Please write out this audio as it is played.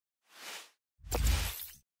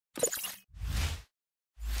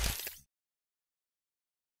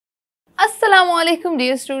Assalamualaikum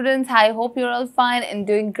dear students, I hope you're all fine and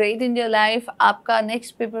doing great in your life। आपका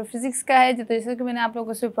next paper physics का है। जैसे कि मैंने आप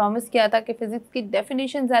लोगों से प्रॉमिस किया था कि फिजिक्स की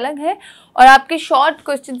डेफिनेशंस अलग है और आपके शॉर्ट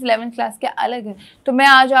क्वेश्चंस 11th क्लास के अलग हैं। तो मैं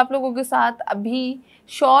आज आप लोगों के साथ अभी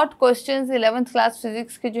short questions 11th class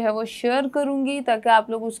physics के जो है वो शेयर करूंगी ताकि आप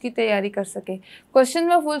लोग उसकी तैयारी कर सकें। क्वेश्चन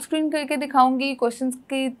मैं फुल स्क्रीन करके दिखाऊंगी। क्वेश्चंस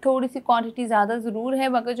की थोड़ी सी क्वांटिटी ज़्यादा ज़रूर है,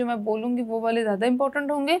 मगर जो मैं बोलूँगी वो वाले ज़्यादा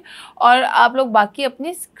इंपॉर्टेंट होंगे और आप लोग बाकी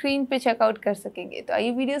अपनी स्क्रीन पे चेकआउट कर सकेंगे। तो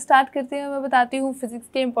आइए वीडियो स्टार्ट करते हैं। मैं बताती हूँ फिजिक्स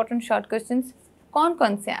के इंपॉर्टेंट शॉर्ट क्वेश्चंस कौन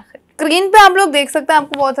कौन से आखिर। स्क्रीन पे आप लोग देख सकते हैं,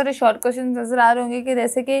 आपको बहुत सारे शॉर्ट क्वेश्चंस नजर आ रहे होंगे कि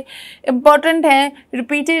जैसे कि इंपॉर्टेंट हैं,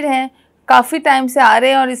 रिपीटेड हैं, काफ़ी टाइम से आ रहे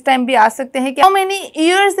हैं और इस टाइम भी आ सकते हैं कि how many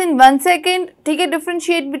years in 1 second. ठीक है,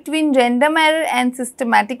 differentiate between random error and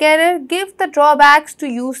systematic error. Give the drawbacks to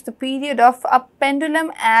use the period of a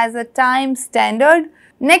pendulum as a time standard.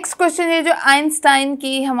 Next question है जो आइंस्टाइन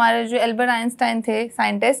की, हमारे जो एल्बर्ट आइंस्टाइन थे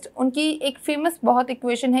scientist, उनकी एक फेमस बहुत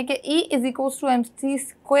इक्वेशन है कि E is equals to M C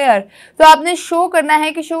square. तो आपने शो करना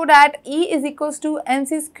है कि show that E is equals to M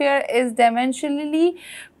C square is dimensionally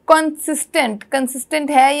consistent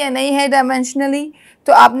है या नहीं है डायमेंशनली,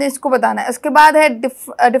 तो आपने इसको बताना है। उसके बाद है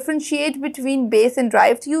differentiate between base and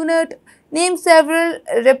derived unit. Name several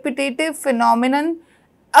repetitive phenomenon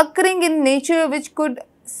occurring in nature which could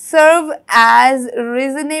serve as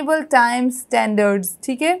reasonable time standards।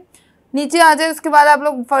 ठीक है, नीचे आ जाए। उसके बाद आप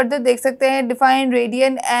लोग फर्दर देख सकते हैं define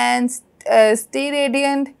radiant and stay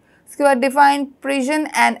radiant. उसके बाद define prison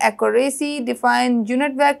and accuracy, define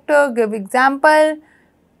unit vector, give example.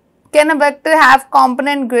 Can a vector have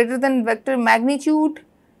component greater than vector magnitude?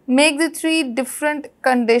 Make the 3 different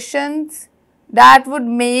conditions that would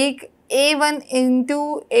make A1 into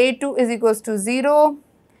A2 is equals to 0.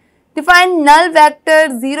 Define null vector,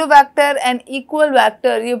 zero vector and equal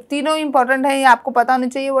vector। ये तीनों important है, ये आपको पता होना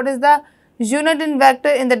चाहिए। What is the unit in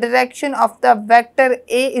vector in the direction of the vector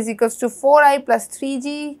A is equals to 4i plus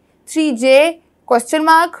 3j question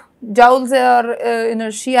mark joules और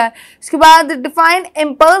inertia। इसके बाद define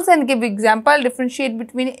impulse and give example। differentiate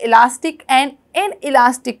between elastic and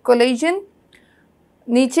inelastic collision।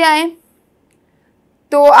 नीचे आए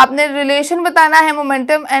तो आपने relation बताना है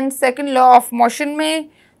momentum and second law of motion में।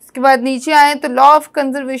 इसके बाद नीचे आए तो law of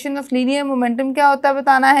conservation of linear momentum क्या होता है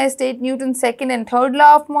बताना है। State Newton second and third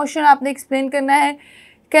law of motion आपने एक्सप्लेन करना है।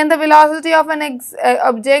 Can the velocity of an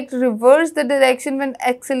object reverse the direction when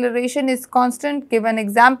acceleration is constant? Give an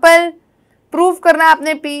example। Prove करना है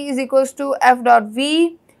आपने P is equals to F dot V।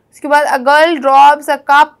 इसके बाद a girl drops a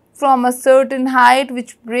cup from a certain height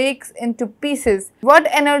which breaks into pieces। What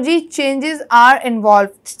energy changes are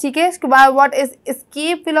involved? ठीक है, इसके बाद what is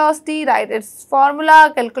escape velocity? Write its formula।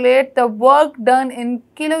 Calculate the work done in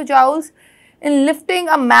kilojoules in lifting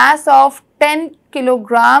a mass of 10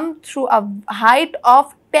 kilogram through a height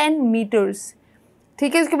of 10 meters।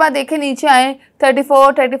 ठीक है, इसके बाद देखें नीचे आए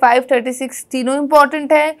 34, 35, 36 तीनों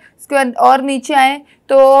इंपॉर्टेंट है। इसके बाद और नीचे आए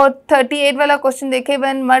तो 38 वाला क्वेश्चन देखें।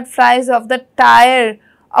 When mud flies of the tyre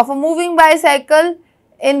of a moving bicycle,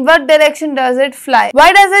 in what direction does it fly?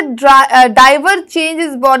 Why does a diver change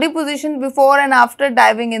his body position before and after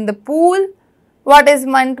diving in the pool? What is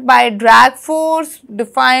meant by drag force?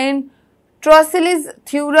 Define Trossel's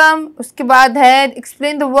theorem। उसके बाद है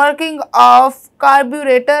explain the working of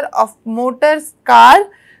carburetor of motor car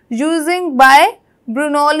using by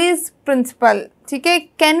Bernoulli's principle। ठीक है,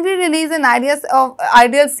 can we release an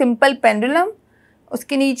ideal simple pendulum?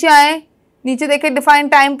 उसके नीचे आए, नीचे देखें define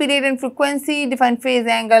time period and frequency, define phase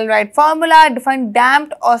angle, right formula, define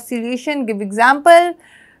damped oscillation, give example.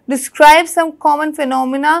 Describe some common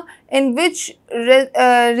phenomena in which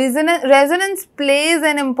resonance plays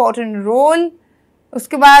an important role.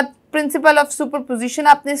 उसके बाद principle of superposition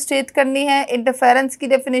आपने state करनी है। इंटरफेरेंस की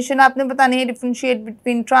definition आपने बतानी है। Differentiate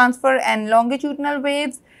between transfer and longitudinal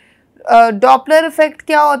waves. Doppler effect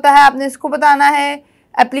क्या होता है आपने इसको बताना है।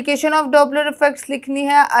 एप्लीकेशन ऑफ डॉपलर इफेक्ट्स लिखनी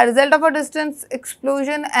है। A result of a distance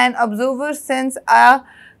explosion and observer sense a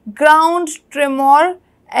ground tremor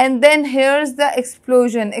and then here's the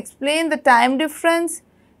explosion. Explain the time difference.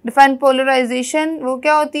 Define polarisation, वो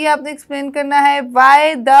क्या होती है आपने एक्सप्लेन करना है।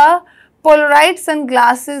 Why the polarised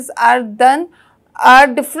sunglasses are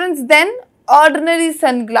different then ordinary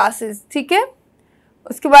sunglasses. ठीक है,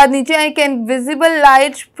 उसके बाद नीचे आए can visible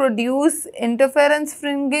light produce interference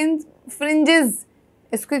fringes,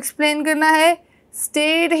 इसको एक्सप्लेन करना है।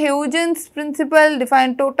 State Huygens principle.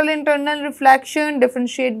 Define total internal reflection.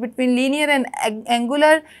 Differentiate between linear and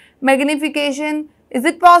angular magnification. Is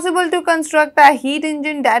it possible to construct a heat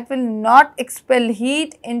engine that will not expel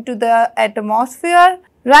heat into the atmosphere?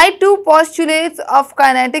 Right 2 postulates of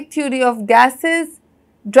kinetic theory of gases।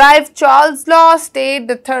 Drive Charles law,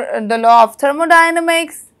 state the law of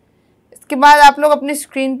thermodynamics. इसके बाद आप लोग अपनी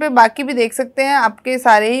screen पे बाकी भी देख सकते हैं, आपके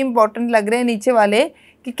सारे ही इंपॉर्टेंट लग रहे हैं नीचे वाले,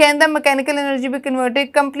 कि can the mechanical energy be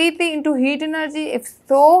converted completely into heat energy, if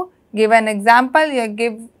so give an example या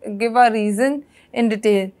give a reason in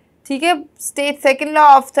detail. ठीक है, state second law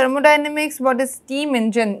of thermodynamics, what is steam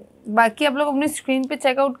engine. बाकी आप लोग अपनी स्क्रीन पे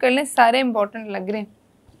चेकआउट कर लें, सारे इंपॉर्टेंट लग रहे हैं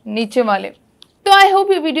नीचे वाले। तो आई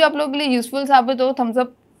होप ये वीडियो आप लोगों के लिए यूजफुल साबित हो। थम्स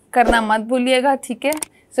अप करना मत भूलिएगा, ठीक है।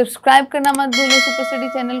 सब्सक्राइब करना मत भूलिए सुपर स्टडी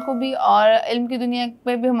चैनल को भी, और इल्म की दुनिया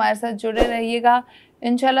पे भी हमारे साथ जुड़े रहिएगा।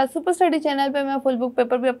 इंशाल्लाह सुपर स्टडी चैनल पे मैं फुल बुक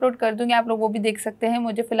पेपर भी अपलोड कर दूंगी, आप लोग वो भी देख सकते हैं।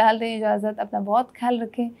 मुझे फ़िलहाल दें इजाज़त, अपना बहुत ख्याल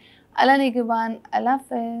रखें। अल्लाह निगहबान, अल्लाह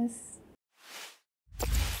हाफ़िज़।